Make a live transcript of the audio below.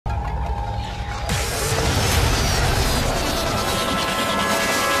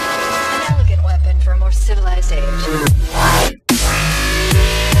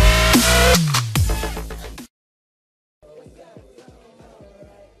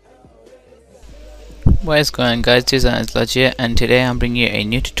What is going on, guys? This is Anslaj here, and today I'm bringing you a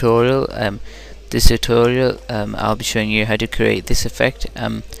new tutorial. This tutorial I'll be showing you how to create this effect.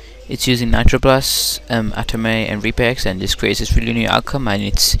 It's using NitroBlast, Atomay and ReaperX, and this creates this really new outcome, and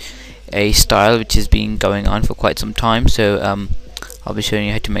it's a style which has been going on for quite some time, so I'll be showing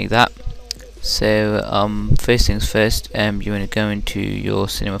you how to make that. So first things first, you want to go into your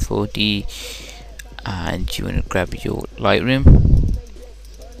Cinema4D and you want to grab your Lightroom.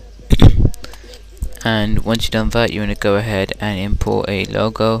 And once you've done that, you want to go ahead and import a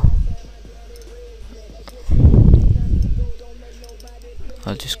logo.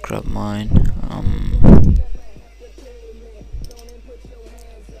 I'll just grab mine.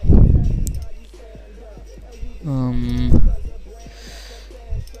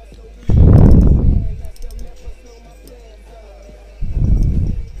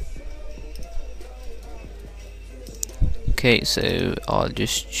 Okay, so I'll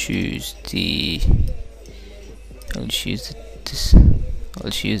just choose the. I'll choose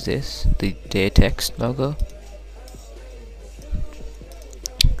this, the text logo,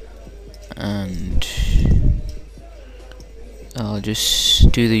 and I'll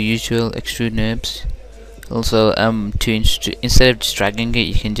just do the usual ExtrudeNURBS. Also, instead of just dragging it,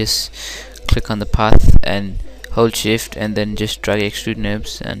 you can just click on the path and hold shift and then just drag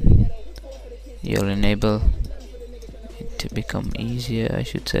ExtrudeNURBS, and you'll enable it to become easier, I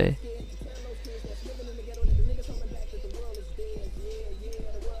should say.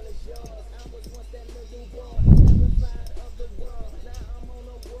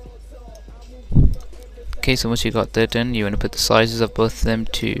 Okay, so once you got that done, you want to put the sizes of both of them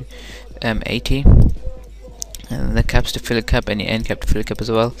to 80, and the caps to filler cap and the end cap to filler cap as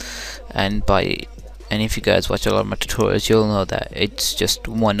well. And if you guys watch a lot of my tutorials, you'll know that it's just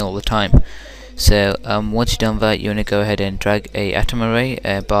one all the time. So once you've done that, you want to go ahead and drag a atom array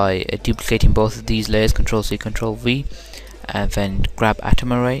by duplicating both of these layers, Ctrl+C, Ctrl+V, and then grab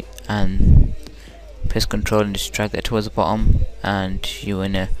atom array and press Ctrl and just drag that towards the bottom. And you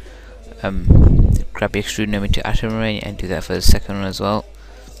want to grab your ExtrudeNURBS into atom array and do that for the second one as well.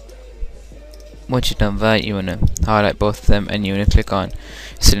 Once you've done that, you want to highlight both of them and you want to click on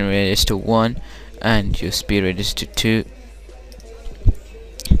cylinder radius to 1 and your speed radius to 2,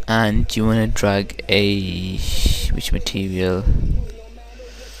 and you want to drag which material?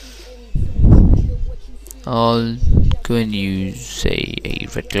 I'll go and use a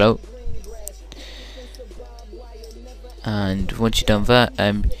red glow. And once you've done that,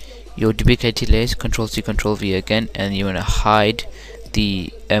 your duplicated layers, Ctrl+C, Ctrl+V again, and you want to hide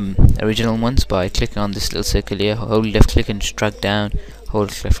the original ones by clicking on this little circle here. Hold left click and just drag down, hold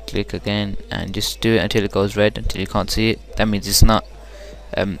left click again, and just do it until it goes red, until you can't see it. That means it's not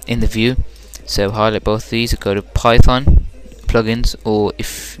in the view. So highlight both these, go to Python plugins, or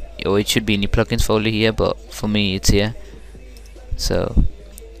it should be in your plugins folder here, but for me it's here. So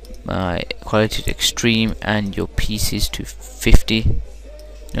my quality to extreme and your pieces to 50.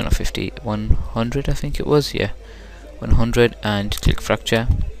 No, not 50, 100 I think it was, yeah, 100, and click fracture.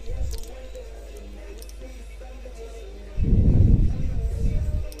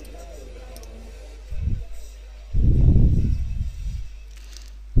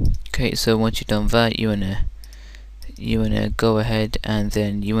 Okay, so once you've done that, you wanna go ahead and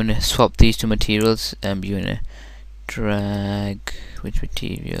then you wanna swap these two materials. You wanna drag, which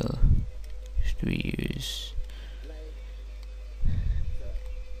material should we use?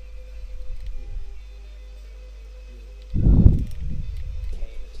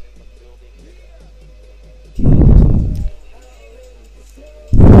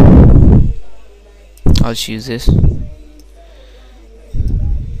 I'll choose this.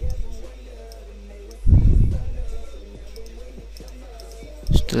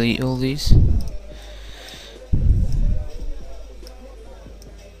 Just delete all these.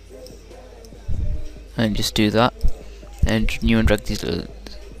 And just do that. And you want to drag these little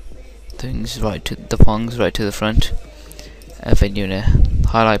things right to the prongs right to the front. And then you want to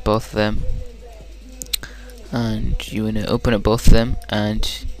highlight both of them. And you want to open up both of them,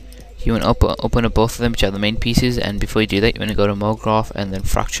 and you want to open up both of them, which are the main pieces. And before you do that, you want to go to mode graph and then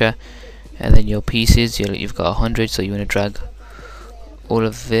fracture, and then your pieces, you've got 100, so you want to drag all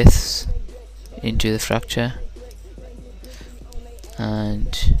of this into the fracture,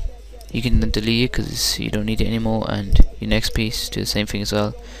 and you can delete it because you don't need it anymore. And your next piece, do the same thing as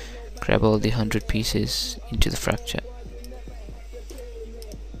well, grab all the 100 pieces into the fracture.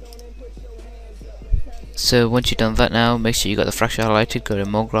 So once you've done that, now make sure you got the fracture highlighted, go to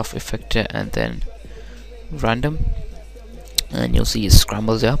mode graph, effector, and then random, and you'll see it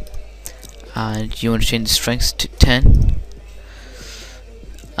scrambles up. And you want to change the strength to 10,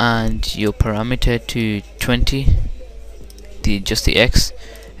 and your parameter to 20, just the X,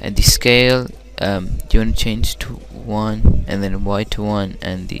 and the scale you want to change to 1, and then Y to 1,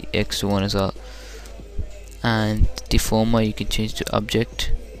 and the X to 1 as well. And deformer you can change to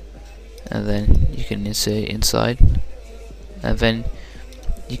object, and then you can insert inside, and then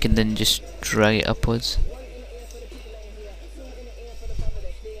you can then just drag it upwards.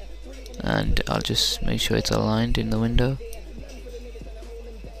 And I'll just make sure it's aligned in the window.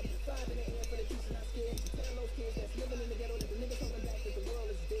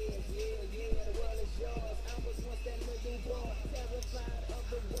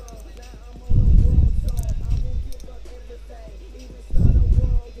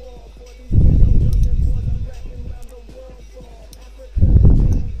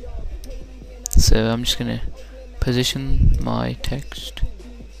 So I'm just gonna position my text.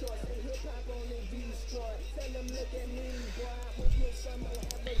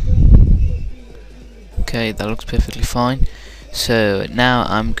 Okay, that looks perfectly fine. So now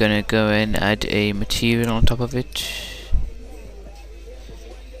I'm gonna go and add a material on top of it.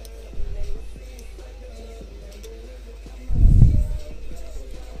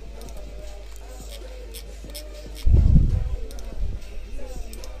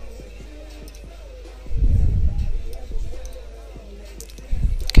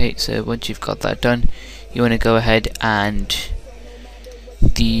 Okay, so once you've got that done, you want to go ahead and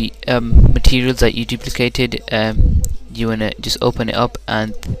the materials that you duplicated, you want to just open it up,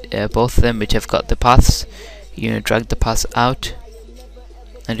 and both of them which have got the paths, you want to drag the paths out,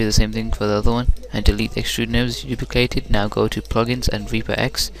 and do the same thing for the other one, and delete the ExtrudeNURBS you duplicated. Now go to plugins and Reaper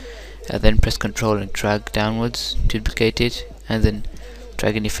X, then press Ctrl and drag downwards, duplicate it, and then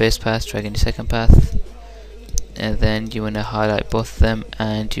drag in your first path, drag in your second path, and then you want to highlight both of them,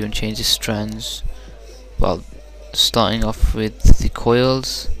 and you want to change the strands. Well, starting off with the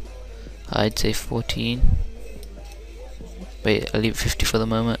coils, I'd say 14. Wait, I'll leave it 50 for the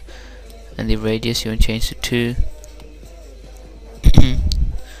moment. And the radius you want to change to 2.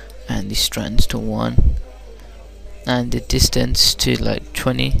 And the strands to 1. And the distance to like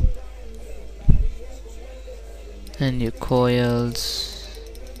 20. And your coils,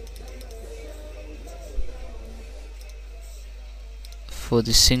 for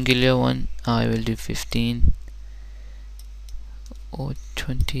the singular one I will do 15 or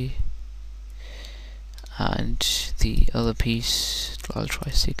 20, and the other piece I'll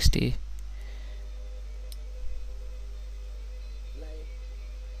try 60.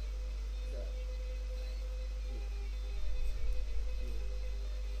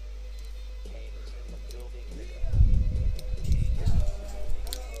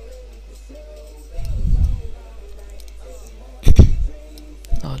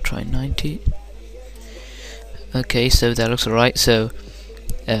 I'll try 90. Okay, so that looks alright. So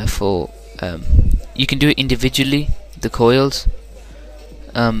you can do it individually, the coils.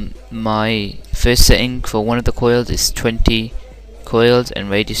 My first setting for one of the coils is 20 coils, and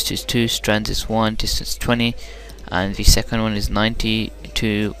radius is 2, strands is 1, distance 20, and the second one is 90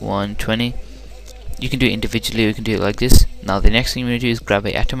 to 120. You can do it individually, or you can do it like this. Now the next thing you want to do is grab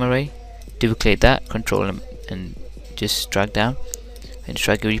a atom array, duplicate that, control them, and just drag down, and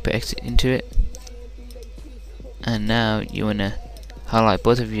drag your Reaper X into it. And now you want to highlight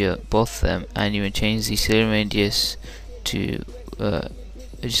both of them, and you want to change the cylinder radius to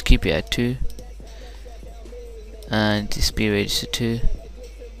just keep it at 2, and the speed radius to 2.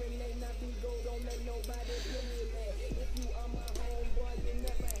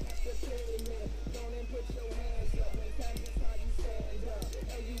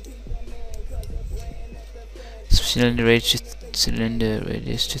 Cylinder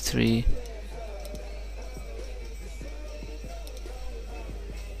radius to 3.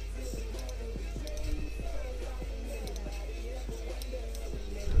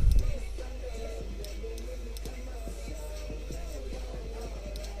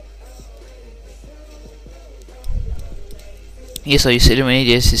 Yeah, so your cylinder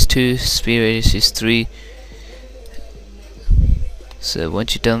radius is 2, speed radius is 3. So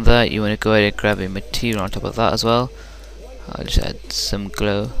once you've done that, you want to go ahead and grab a material on top of that as well. I'll just add some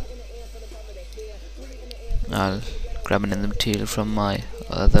glow. I'll grab another material from my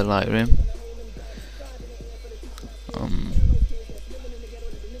other Lightroom.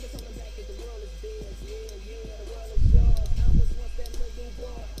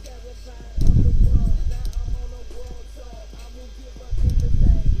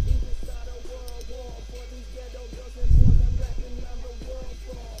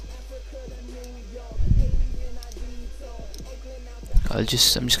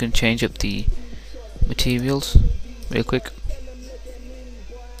 I'm just going to change up the materials real quick.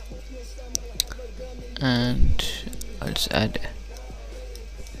 and I'll just add.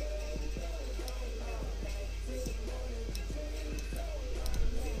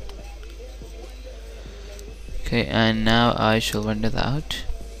 Okay, and now I shall render that out.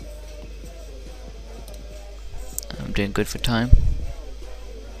 I'm doing good for time.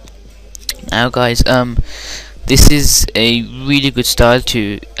 Now guys, this is a really good style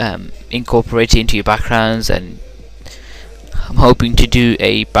to incorporate into your backgrounds, and I'm hoping to do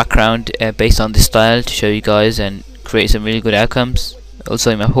a background based on this style to show you guys and create some really good outcomes.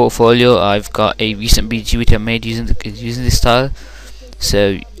 Also in my portfolio I've got a recent BG which I made using this style, so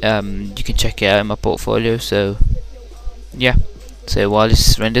you can check it out in my portfolio. So yeah, so while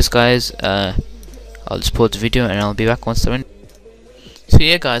this renders guys, I'll just pause the video and I'll be back once the render. So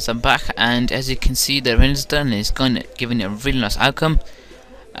yeah guys, I'm back, and as you can see the render's done and it's giving it a really nice outcome,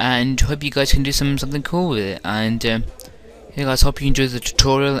 and hope you guys can do something cool with it. And yeah guys, hope you enjoyed the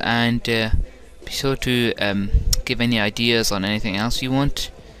tutorial, and be sure to give any ideas on anything else you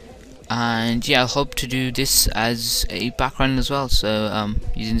want. And yeah, I hope to do this as a background as well, so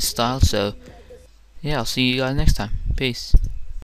using this style. So yeah, I'll see you guys next time. Peace.